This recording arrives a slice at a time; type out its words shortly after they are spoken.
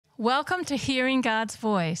Welcome to Hearing God's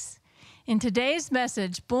Voice. In today's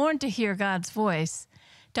message, Born to Hear God's Voice,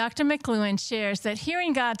 Dr. McLewin shares that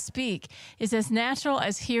hearing God speak is as natural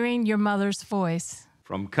as hearing your mother's voice.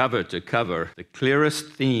 From cover to cover, the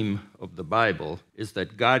clearest theme of the Bible is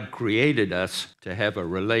that God created us to have a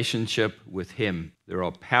relationship with Him. There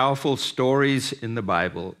are powerful stories in the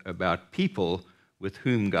Bible about people with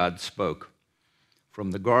whom God spoke.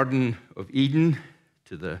 From the Garden of Eden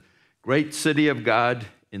to the great city of God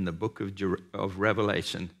in the book of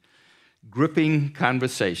Revelation, gripping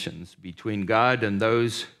conversations between God and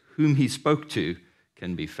those whom He spoke to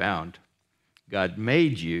can be found. God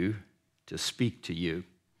made you to speak to you.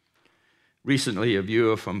 Recently, a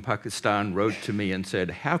viewer from Pakistan wrote to me and said,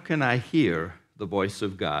 "How can I hear the voice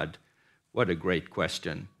of God?" What a great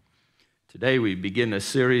question. Today, we begin a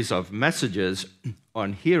series of messages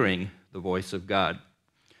on hearing the voice of God.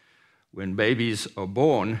 When babies are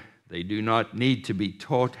born, they do not need to be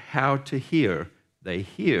taught how to hear. They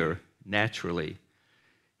hear naturally.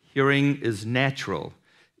 Hearing is natural.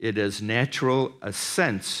 It is natural a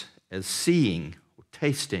sense as seeing or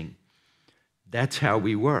tasting. That's how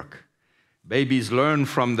we work. Babies learn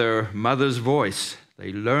from their mother's voice.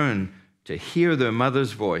 They learn to hear their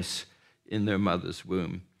mother's voice in their mother's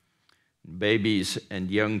womb. Babies and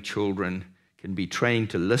young children can be trained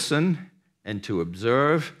to listen and to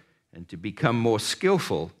observe and to become more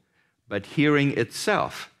skillful, but hearing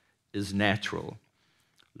itself is natural.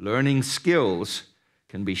 Learning skills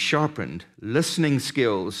can be sharpened. Listening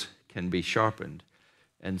skills can be sharpened.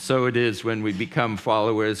 And so it is when we become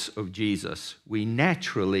followers of Jesus. We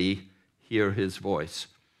naturally hear His voice.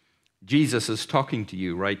 Jesus is talking to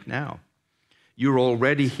you right now. You're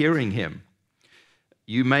already hearing Him.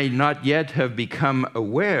 You may not yet have become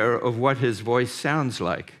aware of what His voice sounds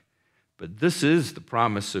like, but this is the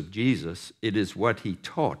promise of Jesus. It is what He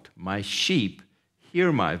taught. My sheep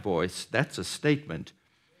hear my voice. That's a statement.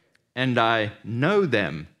 And I know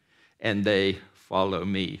them, and they follow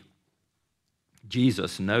me.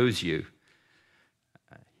 Jesus knows you.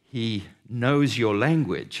 He knows your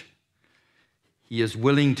language. He is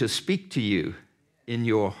willing to speak to you in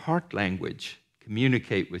your heart language,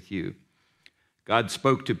 communicate with you. God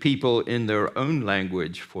spoke to people in their own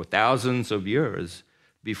language for thousands of years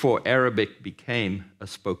before Arabic became a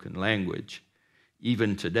spoken language.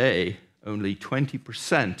 Even today, only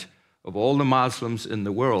 20% of all the Muslims in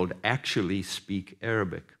the world actually speak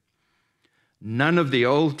Arabic. None of the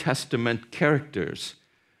Old Testament characters,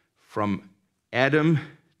 from Adam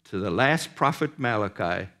to the last prophet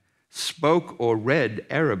Malachi, spoke or read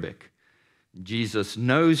Arabic. Jesus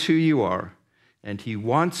knows who you are, and He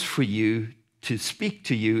wants for you to speak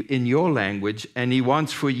to you in your language, and He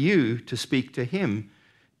wants for you to speak to Him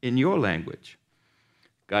in your language.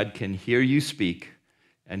 God can hear you speak,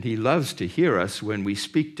 and He loves to hear us when we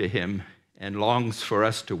speak to Him and longs for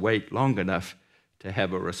us to wait long enough to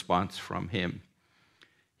have a response from Him.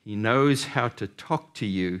 He knows how to talk to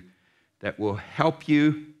you that will help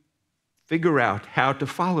you figure out how to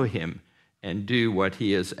follow Him and do what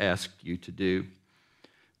He has asked you to do.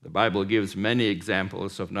 The Bible gives many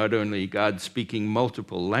examples of not only God speaking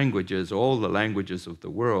multiple languages, all the languages of the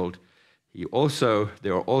world.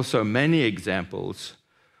 There are also many examples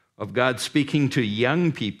of God speaking to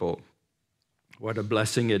young people. What a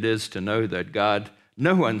blessing it is to know that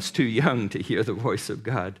no one's too young to hear the voice of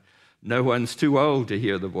God. No one's too old to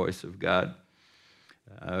hear the voice of God.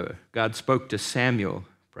 God spoke to Samuel.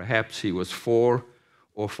 Perhaps he was 4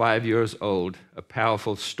 or 5 years old, a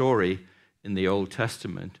powerful story in the Old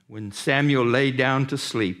Testament. When Samuel lay down to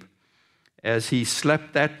sleep, as he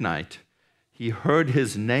slept that night, he heard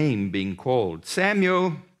his name being called,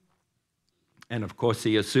 Samuel. And of course,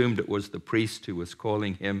 he assumed it was the priest who was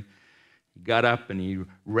calling him. He got up and he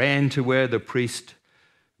ran to where the priest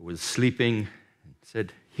was sleeping and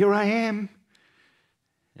said, "Here I am."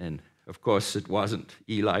 And of course, it wasn't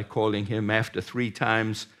Eli calling him. After 3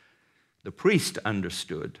 times, the priest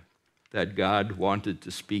understood that God wanted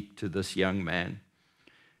to speak to this young man.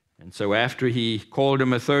 And so after he called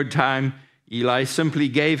him a 3rd time, Eli simply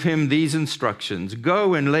gave him these instructions: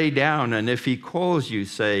 "Go and lay down, and if he calls you,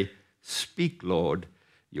 say, 'Speak, Lord,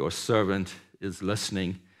 your servant is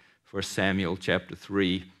listening.'" 1 Samuel chapter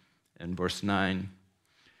 3 and verse 9.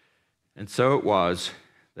 And so it was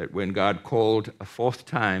that when God called a 4th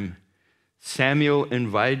time, Samuel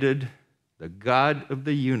invited the God of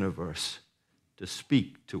the universe to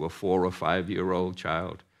speak to a 4 or 5-year-old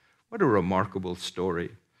child. What a remarkable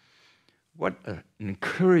story. What an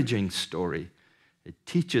encouraging story. It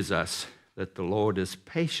teaches us that the Lord is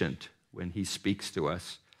patient when He speaks to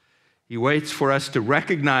us. He waits for us to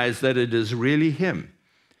recognize that it is really Him.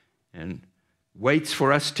 And waits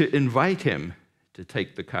for us to invite him to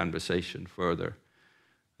take the conversation further.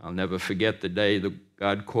 I'll never forget the day that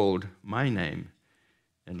God called my name.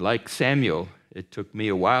 And like Samuel, it took me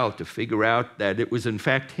a while to figure out that it was in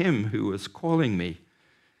fact him who was calling me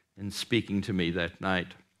and speaking to me that night.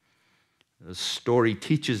 The story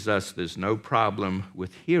teaches us there's no problem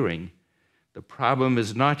with hearing. The problem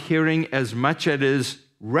is not hearing as much as it is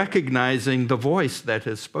recognizing the voice that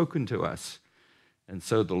has spoken to us. And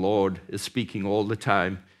so the Lord is speaking all the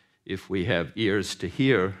time if we have ears to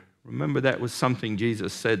hear. Remember, that was something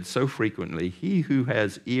Jesus said so frequently. He who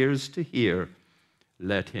has ears to hear,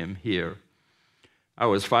 let him hear. I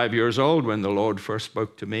was 5 years old when the Lord first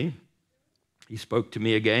spoke to me. He spoke to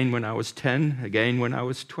me again when I was 10, again when I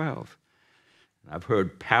was 12. I've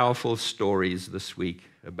heard powerful stories this week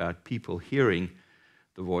about people hearing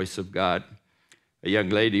the voice of God. A young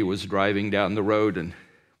lady was driving down the road and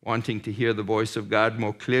wanting to hear the voice of God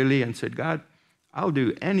more clearly and said, God, I'll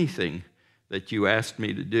do anything that you asked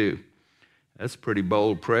me to do. That's a pretty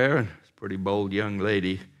bold prayer, and it's a pretty bold young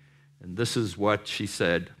lady. And this is what she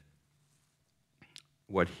said.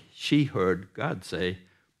 What she heard God say,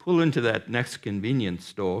 pull into that next convenience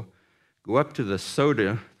store, go up to the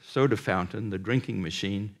soda fountain, the drinking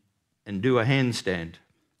machine, and do a handstand.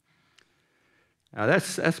 Now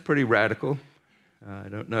that's pretty radical. I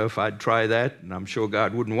don't know if I'd try that, and I'm sure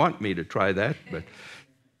God wouldn't want me to try that, but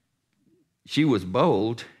she was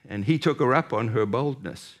bold, and he took her up on her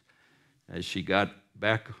boldness. As she got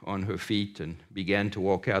back on her feet and began to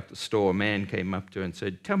walk out the store, a man came up to her and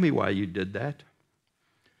said, tell me why you did that.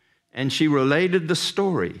 And she related the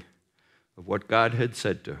story of what God had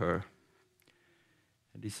said to her.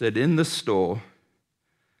 And he said, in the store,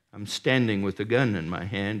 I'm standing with a gun in my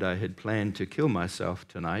hand. I had planned to kill myself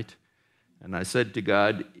tonight. And I said to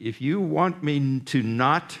God, if you want me to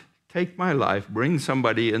not take my life, bring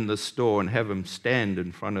somebody in the store and have them stand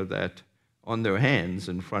in front of that, on their hands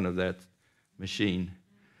in front of that machine.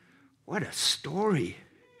 What a story.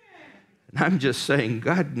 And I'm just saying,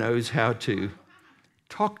 God knows how to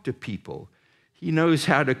talk to people. He knows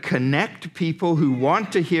how to connect people who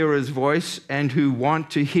want to hear his voice and who want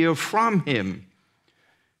to hear from him.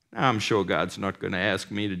 Now, I'm sure God's not going to ask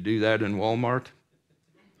me to do that in Walmart.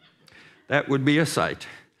 That would be a sight.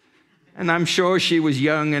 And I'm sure she was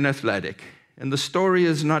young and athletic. And the story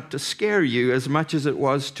is not to scare you as much as it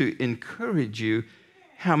was to encourage you.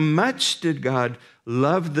 How much did God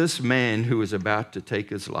love this man who was about to take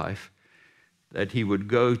his life, that he would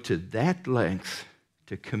go to that length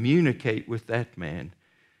to communicate with that man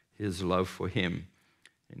his love for him.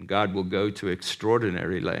 And God will go to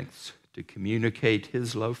extraordinary lengths to communicate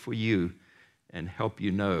his love for you and help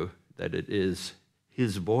you know that it is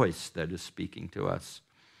his voice that is speaking to us.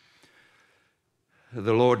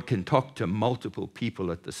 The Lord can talk to multiple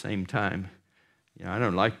people at the same time. You know, I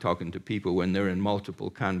don't like talking to people when they're in multiple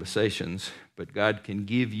conversations, but God can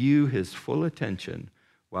give you his full attention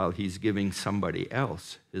while he's giving somebody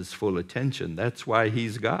else his full attention. That's why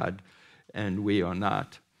he's God and we are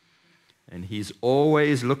not. And he's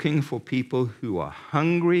always looking for people who are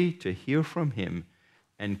hungry to hear from him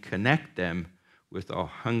and connect them with our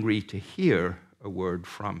hungry to hear a word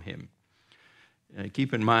from him. And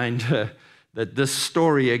keep in mind that this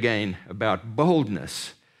story again about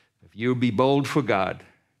boldness, if you be bold for God,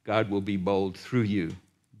 God will be bold through you.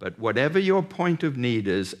 But whatever your point of need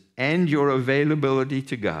is and your availability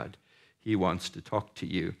to God, he wants to talk to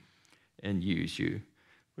you and use you.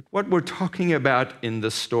 But what we're talking about in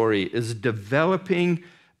this story is developing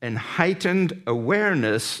and heightened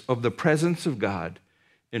awareness of the presence of God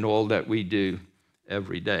in all that we do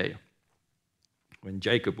every day. When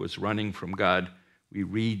Jacob was running from God, we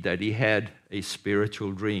read that he had a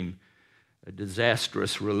spiritual dream. A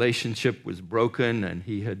disastrous relationship was broken, and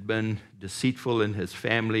he had been deceitful in his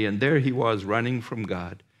family, and there he was running from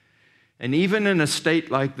God. And even in a state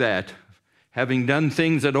like that, having done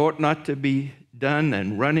things that ought not to be done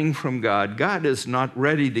and running from God, God is not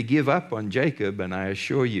ready to give up on Jacob, and I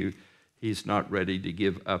assure you, he's not ready to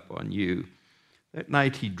give up on you. That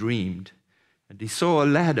night he dreamed, and he saw a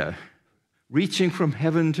ladder reaching from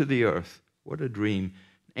heaven to the earth. What a dream.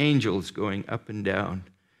 Angels going up and down.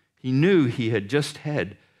 He knew he had just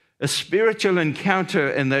had a spiritual encounter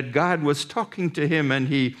and that God was talking to him, and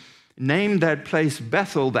he named that place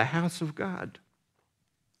Bethel, the house of God.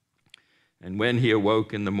 And when he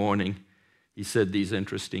awoke in the morning, he said these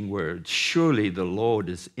interesting words, "Surely the Lord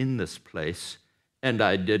is in this place, and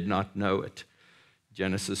I did not know it."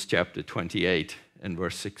 Genesis chapter 28 and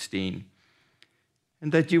verse 16.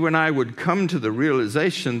 And that you and I would come to the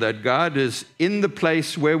realization that God is in the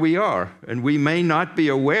place where we are, and we may not be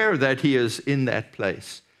aware that he is in that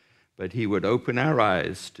place. but he would open our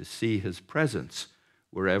eyes to see his presence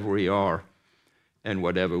wherever we are and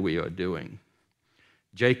whatever we are doing.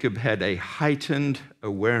 Jacob had a heightened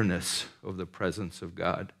awareness of the presence of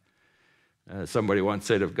God. Somebody once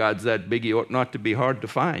said, if God's that big, he ought not to be hard to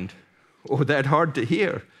find or that hard to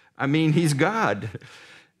hear. I mean, he's God,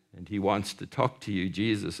 and he wants to talk to you.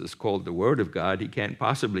 Jesus is called the Word of God. He can't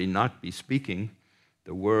possibly not be speaking.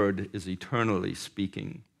 The Word is eternally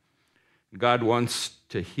speaking. God wants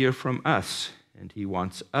to hear from us, and he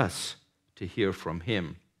wants us to hear from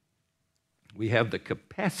him. We have the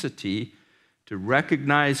capacity to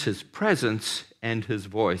recognize his presence and his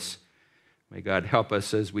voice. May God help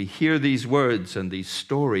us as we hear these words and these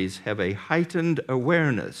stories have a heightened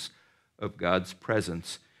awareness of God's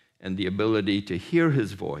presence and the ability to hear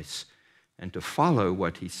his voice and to follow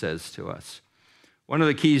what he says to us. One of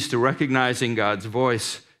the keys to recognizing God's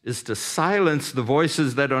voice is to silence the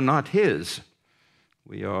voices that are not his.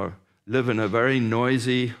 We live in a very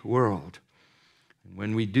noisy world. And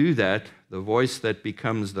when we do that, the voice that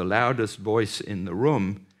becomes the loudest voice in the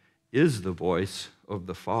room is the voice of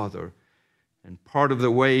the Father. And part of the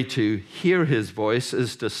way to hear his voice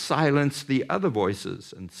is to silence the other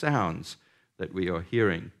voices and sounds that we are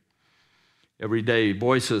hearing. Every day,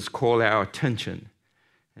 voices call our attention.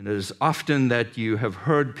 And it is often that you have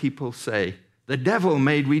heard people say, the devil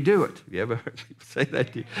made me do it. Have you ever heard people say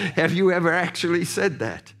that? Have you ever actually said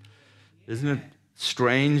that? Isn't it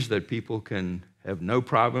strange that people can have no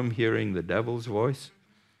problem hearing the devil's voice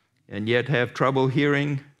and yet have trouble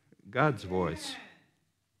hearing God's voice?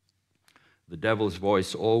 The devil's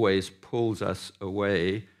voice always pulls us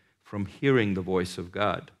away from hearing the voice of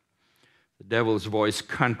God. The devil's voice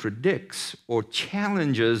contradicts or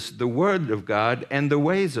challenges the word of God and the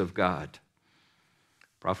ways of God.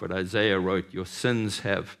 Prophet Isaiah wrote, your sins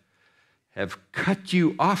have cut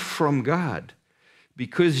you off from God.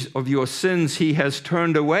 Because of your sins, he has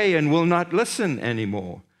turned away and will not listen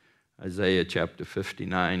anymore. Isaiah chapter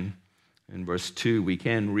 59 and verse 2, we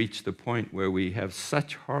can reach the point where we have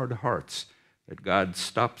such hard hearts that God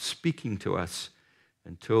stops speaking to us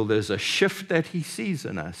until there's a shift that he sees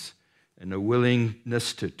in us and a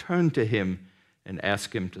willingness to turn to him and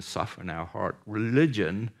ask him to soften our heart.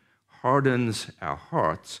 Religion hardens our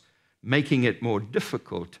hearts, making it more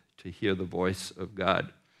difficult to hear the voice of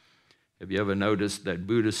God. Have you ever noticed that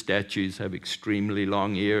Buddha statues have extremely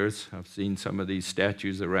long ears? I've seen some of these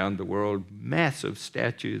statues around the world, massive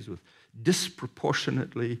statues with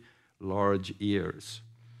disproportionately large ears.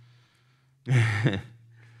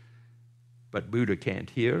 But Buddha can't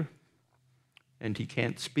hear, and he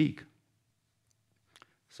can't speak.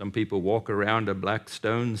 Some people walk around a black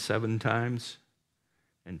stone 7 times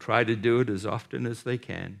and try to do it as often as they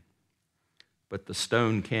can. But the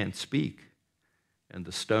stone can't speak, and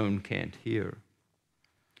the stone can't hear.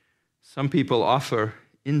 Some people offer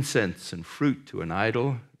incense and fruit to an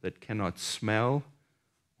idol that cannot smell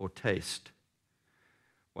or taste.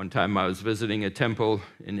 One time I was visiting a temple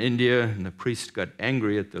in India, and the priest got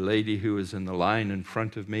angry at the lady who was in the line in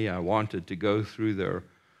front of me. I wanted to go through their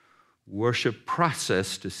worship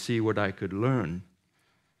process to see what I could learn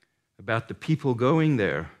about the people going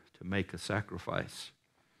there to make a sacrifice.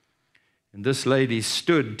 And this lady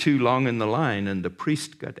stood too long in the line, and the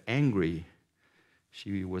priest got angry.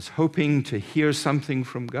 She was hoping to hear something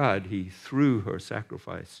from God. He threw her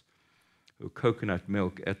sacrifice, her coconut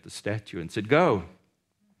milk, at the statue and said, "Go."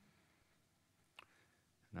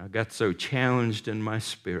 And I got so challenged in my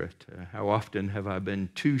spirit. How often have I been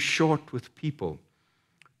too short with people,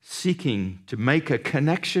 seeking to make a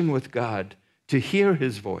connection with God, to hear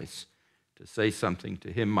his voice, to say something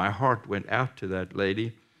to him? My heart went out to that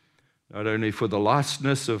lady, not only for the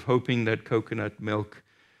lostness of hoping that coconut milk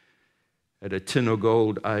at a tin of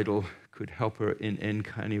gold idol could help her in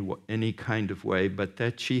any kind of way, but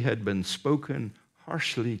that she had been spoken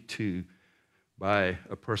harshly to by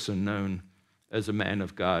a person known as a man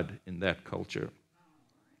of God in that culture.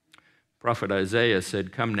 Prophet Isaiah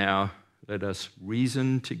said, "Come now, let us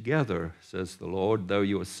reason together, says the Lord. Though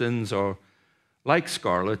your sins are like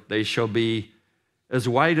scarlet, they shall be as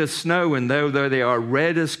white as snow, and though they are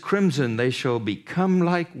red as crimson, they shall become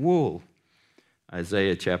like wool."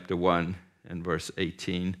 Isaiah chapter 1 and verse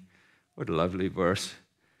 18. What a lovely verse.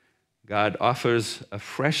 God offers a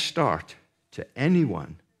fresh start to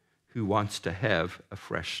anyone who wants to have a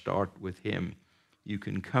fresh start with him. You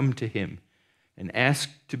can come to him and ask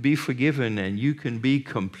to be forgiven, and you can be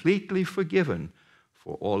completely forgiven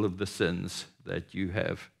for all of the sins that you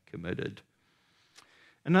have committed.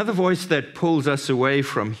 Another voice that pulls us away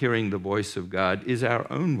from hearing the voice of God is our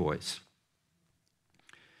own voice.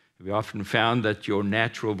 Have you often found that your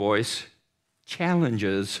natural voice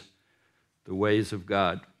challenges the ways of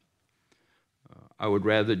God. I would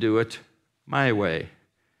rather do it my way.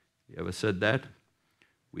 You ever said that?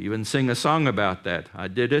 We even sing a song about that. I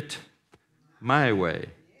did it my way.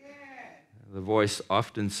 The voice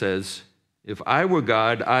often says, if I were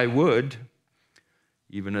God, I would.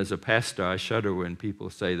 Even as a pastor, I shudder when people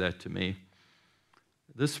say that to me.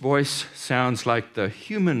 This voice sounds like the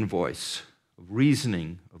human voice of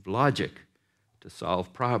reasoning, of logic, to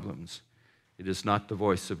solve problems. It is not the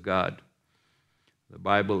voice of God. The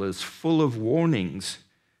Bible is full of warnings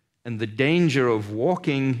and the danger of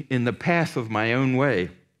walking in the path of my own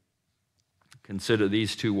way. Consider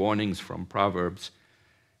these two warnings from Proverbs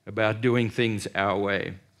about doing things our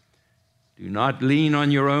way. Do not lean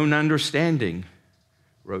on your own understanding,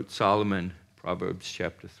 wrote Solomon, Proverbs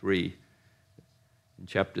chapter 3. In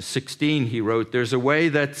chapter 16, he wrote, there's a way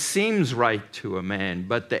that seems right to a man,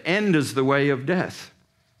 but the end is the way of death.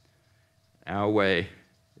 Our way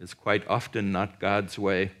is quite often not God's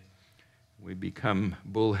way. We become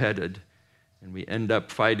bullheaded, and we end up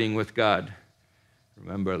fighting with God.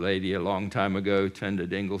 Remember a lady a long time ago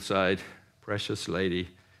attended Ingleside, precious lady,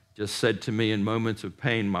 just said to me in moments of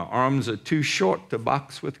pain, my arms are too short to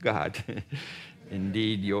box with God.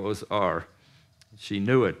 Indeed, yours are. She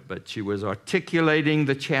knew it, but she was articulating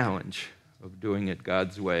the challenge of doing it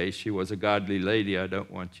God's way. She was a godly lady. I don't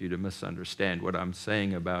want you to misunderstand what I'm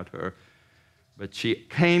saying about her. But she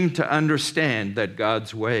came to understand that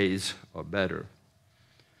God's ways are better.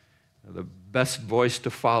 The best voice to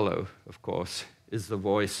follow, of course, is the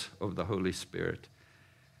voice of the Holy Spirit.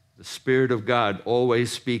 The Spirit of God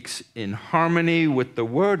always speaks in harmony with the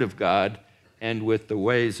Word of God and with the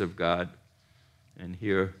ways of God. And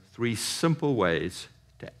here are 3 simple ways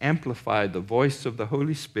to amplify the voice of the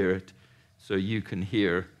Holy Spirit so you can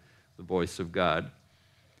hear the voice of God.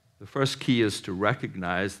 The first key is to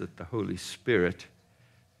recognize that the Holy Spirit,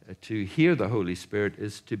 to hear the Holy Spirit,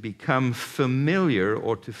 is to become familiar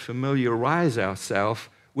or to familiarize ourselves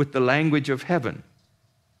with the language of heaven.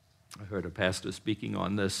 I heard a pastor speaking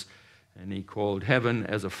on this, and he called heaven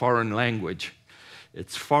as a foreign language.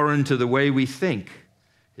 It's foreign to the way we think.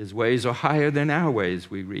 His ways are higher than our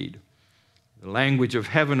ways, we read. The language of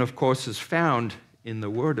heaven, of course, is found in the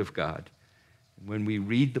Word of God. When we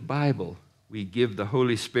read the Bible, we give the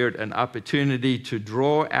Holy Spirit an opportunity to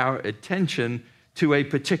draw our attention to a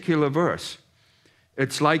particular verse.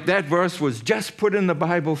 It's like that verse was just put in the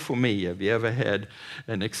Bible for me. Have you ever had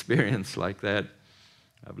an experience like that?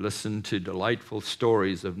 I've listened to delightful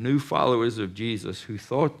stories of new followers of Jesus who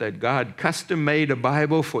thought that God custom-made a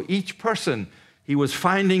Bible for each person. He was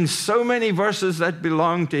finding so many verses that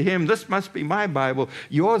belonged to him. This must be my Bible.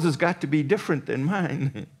 Yours has got to be different than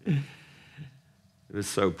mine. It was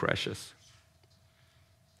so precious.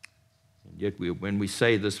 And yet when we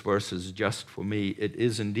say this verse is just for me, it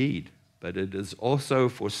is indeed. But it is also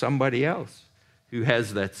for somebody else who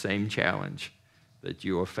has that same challenge that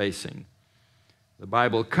you are facing. The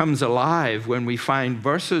Bible comes alive when we find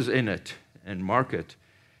verses in it and mark it.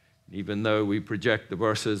 Even though we project the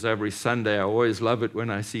verses every Sunday, I always love it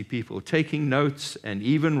when I see people taking notes and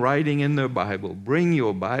even writing in their Bible. Bring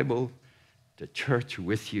your Bible to church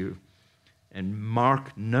with you and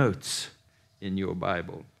mark notes in your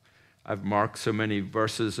Bible. I've marked so many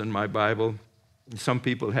verses in my Bible. Some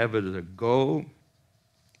people have it as a goal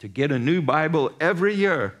to get a new Bible every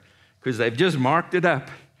year because they've just marked it up.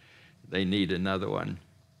 They need another one.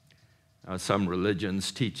 Now, some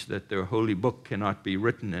religions teach that their holy book cannot be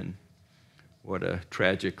written in. What a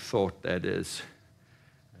tragic thought that is.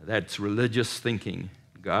 That's religious thinking.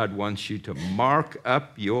 God wants you to mark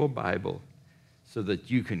up your Bible so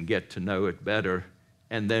that you can get to know it better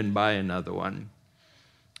and then buy another one.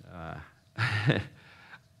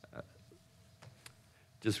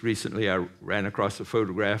 Just recently, I ran across a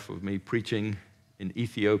photograph of me preaching in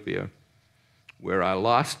Ethiopia, where I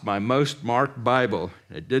lost my most marked Bible.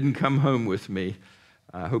 It didn't come home with me.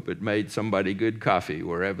 I hope it made somebody good coffee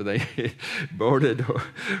wherever they bought it or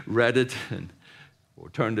read it or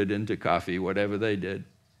turned it into coffee, whatever they did.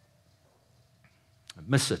 I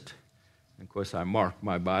miss it. And of course, I mark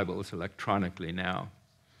my Bibles electronically now.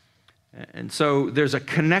 And so there's a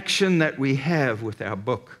connection that we have with our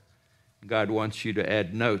book. God wants you to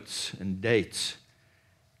add notes and dates.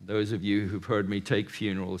 Those of you who've heard me take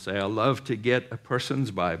funerals say, I love to get a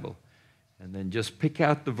person's Bible and then just pick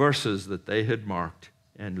out the verses that they had marked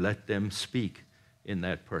and let them speak in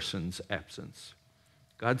that person's absence.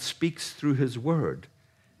 God speaks through his word.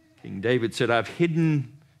 King David said, I've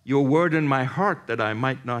hidden your word in my heart that I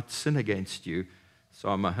might not sin against you.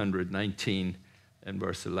 Psalm 119 and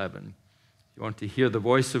verse 11. If you want to hear the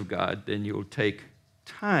voice of God, then you'll take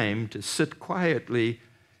time to sit quietly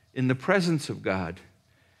in the presence of God,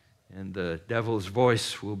 and the devil's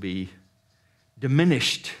voice will be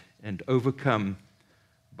diminished and overcome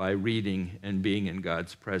by reading and being in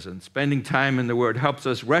God's presence. Spending time in the Word helps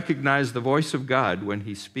us recognize the voice of God when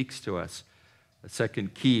He speaks to us. A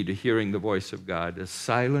second key to hearing the voice of God is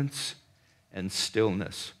silence and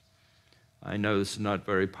stillness. I know this is not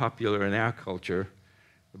very popular in our culture.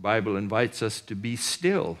 The Bible invites us to be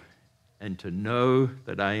still and to know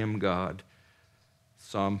that I am God.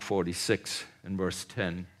 Psalm 46 and verse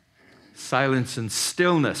 10. Silence and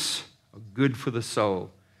stillness are good for the soul.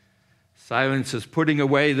 Silence is putting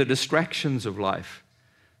away the distractions of life.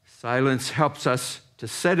 Silence helps us to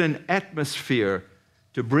set an atmosphere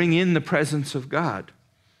to bring in the presence of God.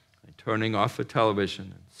 By turning off the television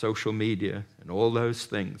and social media and all those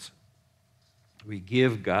things, we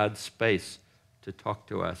give God space to talk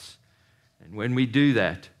to us. And when we do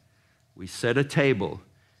that, we set a table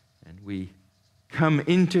and we come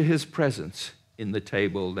into His presence in the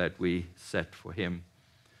table that we set for Him.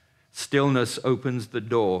 Stillness opens the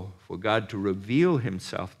door for God to reveal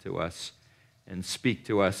Himself to us and speak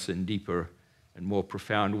to us in deeper and more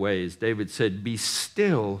profound ways. David said, "Be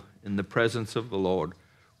still in the presence of the Lord.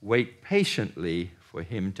 Wait patiently for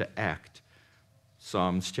Him to act."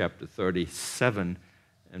 Psalms chapter 37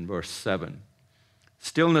 and verse 7.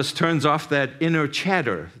 Stillness turns off that inner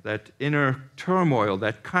chatter, that inner turmoil,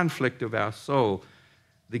 that conflict of our soul,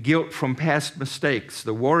 the guilt from past mistakes,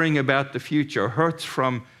 the worrying about the future, hurts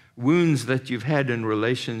from wounds that you've had in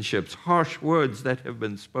relationships, harsh words that have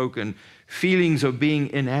been spoken, feelings of being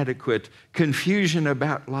inadequate, confusion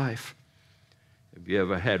about life. Have you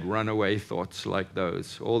ever had runaway thoughts like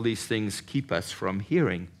those? All these things keep us from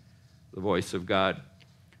hearing the voice of God.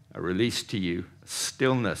 I release to you a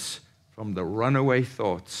stillness from the runaway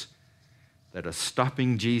thoughts that are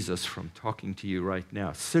stopping Jesus from talking to you right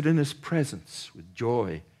now. Sit in His presence with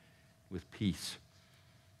joy, with peace.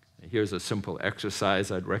 Here's a simple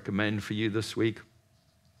exercise I'd recommend for you this week.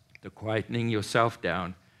 The quietening yourself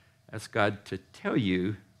down. Ask God to tell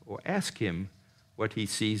you or ask Him what He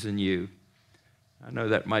sees in you. I know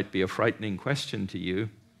that might be a frightening question to you,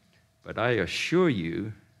 but I assure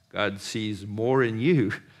you God sees more in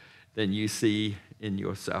you than you see in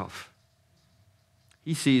yourself.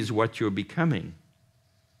 He sees what you're becoming,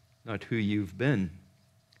 not who you've been.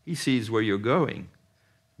 He sees where you're going,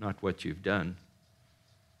 not what you've done.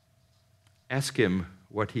 Ask Him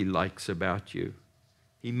what He likes about you.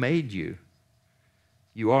 He made you.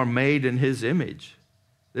 You are made in His image.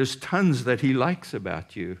 There's tons that He likes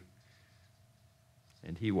about you,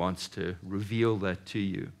 and He wants to reveal that to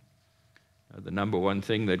you. The number one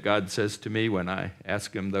thing that God says to me when I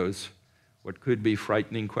ask Him those what could be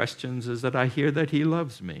frightening questions is that I hear that He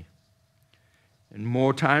loves me. And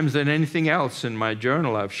more times than anything else in my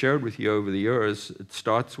journal I've shared with you over the years, it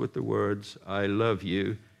starts with the words, "I love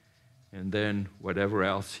you," and then whatever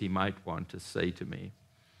else He might want to say to me.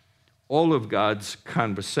 All of God's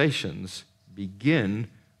conversations begin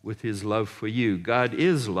with His love for you. God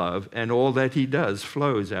is love, and all that He does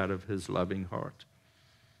flows out of His loving heart.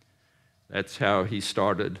 That's how He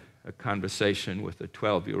started a conversation with a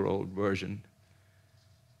 12-year-old virgin.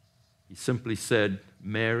 He simply said,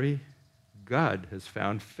 "Mary, God has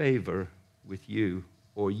found favor with you,"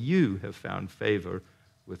 or "you have found favor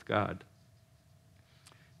with God."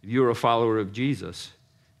 If you're a follower of Jesus,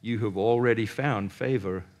 you have already found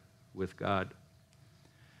favor with God.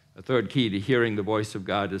 A third key to hearing the voice of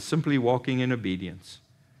God is simply walking in obedience.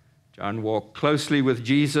 John walked closely with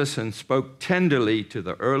Jesus and spoke tenderly to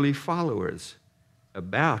the early followers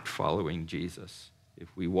about following Jesus.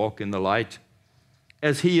 If we walk in the light,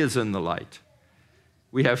 as He is in the light,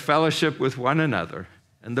 we have fellowship with one another,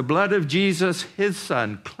 and the blood of Jesus, His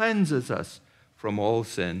Son, cleanses us from all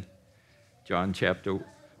sin. 1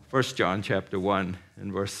 John chapter 1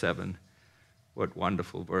 and verse 7. What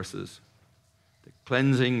wonderful verses. The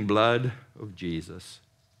cleansing blood of Jesus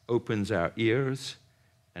opens our ears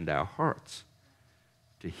and our hearts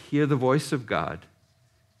to hear the voice of God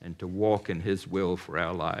and to walk in His will for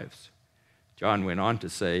our lives. John went on to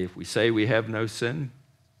say, if we say we have no sin,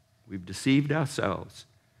 we've deceived ourselves,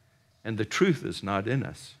 and the truth is not in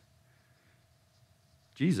us.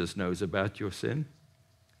 Jesus knows about your sin,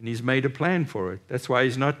 and He's made a plan for it. That's why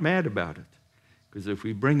He's not mad about it, because if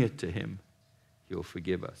we bring it to Him, He'll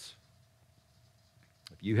forgive us.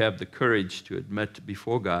 If you have the courage to admit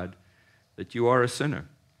before God that you are a sinner,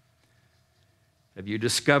 have you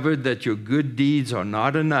discovered that your good deeds are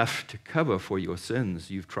not enough to cover for your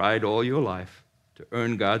sins? You've tried all your life to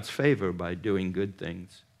earn God's favor by doing good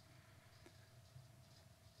things.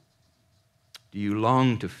 Do you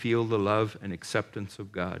long to feel the love and acceptance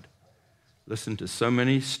of God? Listen to so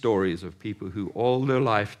many stories of people who all their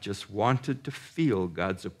life just wanted to feel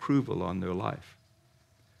God's approval on their life.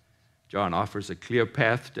 John offers a clear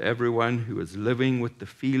path to everyone who is living with the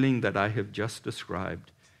feeling that I have just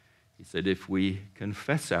described. He said, if we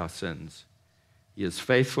confess our sins, he is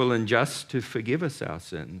faithful and just to forgive us our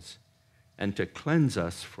sins and to cleanse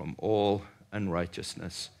us from all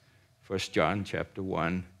unrighteousness. 1 John chapter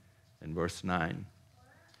 1 and verse 9.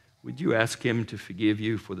 Would you ask him to forgive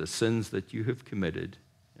you for the sins that you have committed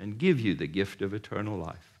and give you the gift of eternal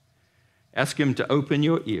life? Ask him to open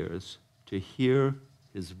your ears to hear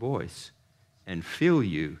his voice and fill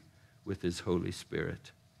you with his Holy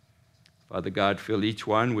Spirit. Father God, fill each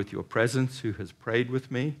one with your presence who has prayed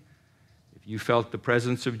with me. If you felt the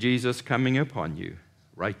presence of Jesus coming upon you,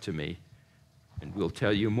 write to me, and we'll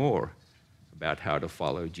tell you more about how to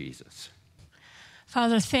follow Jesus.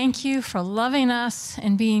 Father, thank you for loving us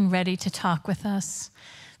and being ready to talk with us.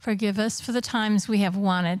 Forgive us for the times we have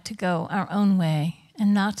wanted to go our own way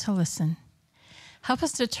and not to listen. Help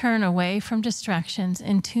us to turn away from distractions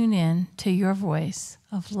and tune in to your voice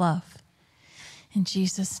of love. In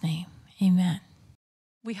Jesus' name, amen.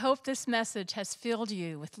 We hope this message has filled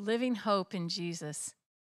you with living hope in Jesus.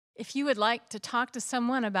 If you would like to talk to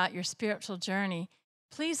someone about your spiritual journey,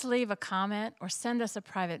 please leave a comment or send us a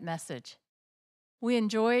private message. We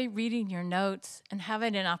enjoy reading your notes and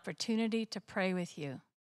having an opportunity to pray with you.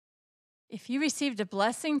 If you received a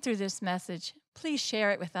blessing through this message, please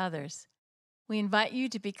share it with others. We invite you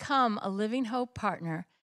to become a Living Hope partner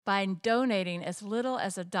by donating as little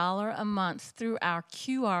as $1 a month through our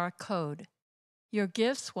QR code. Your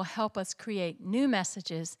gifts will help us create new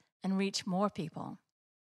messages and reach more people.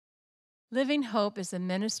 Living Hope is a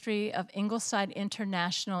ministry of Ingleside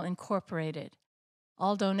International Incorporated.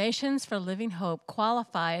 All donations for Living Hope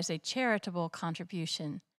qualify as a charitable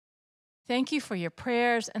contribution. Thank you for your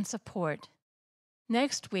prayers and support.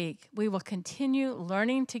 Next week, we will continue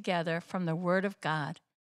learning together from the Word of God.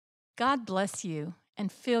 God bless you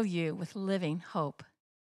and fill you with living hope.